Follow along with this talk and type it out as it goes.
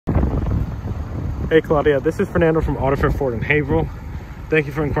Hey Claudia, this is Fernando from Autofit Ford in Haverhill. Thank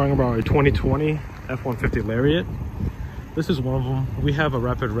you for inquiring about our 2020 F-150 Lariat. This is one of them. We have a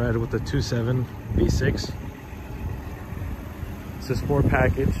Rapid Red with a 2.7 V6. It's a sport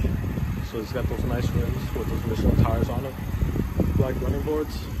package, so it's got those nice rims with those Michelin tires on it, black running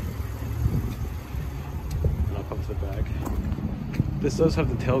boards. And I'll come to the back. This does have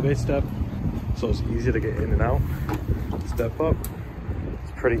the tailgate step, so it's easy to get in and out. Step up,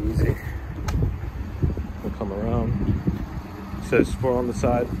 it's pretty easy. We'll come around. It says sport on the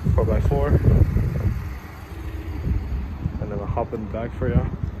side, 4x4. And then I'll hop in the back for you,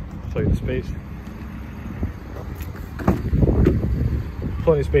 show you the space.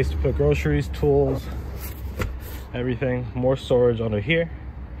 Plenty of space to put groceries, tools, everything. More storage under here.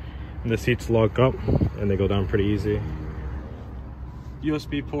 And the seats lock up and they go down pretty easy.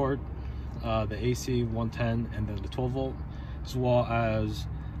 USB port, the AC 110 and then the 12 volt, as well as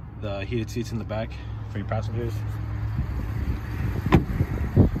the heated seats in the back for your passengers.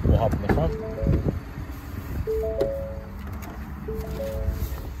 We'll hop in the front.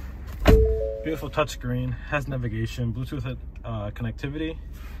 Beautiful touchscreen, has navigation, Bluetooth connectivity,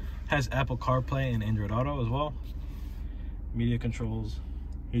 has Apple CarPlay and Android Auto as well. Media controls,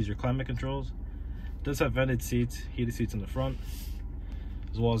 here's your climate controls. Does have vented seats, heated seats in the front,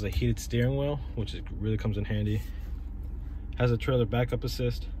 as well as a heated steering wheel, which really comes in handy. Has a trailer backup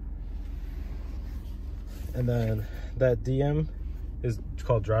assist. And then that DM is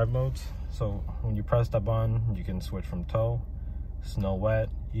called drive modes. So when you press that button, you can switch from tow, snow wet,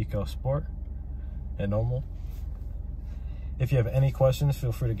 eco, sport, and normal. If you have any questions,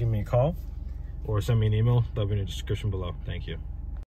 feel free to give me a call or send me an email. That'll be in the description below. Thank you.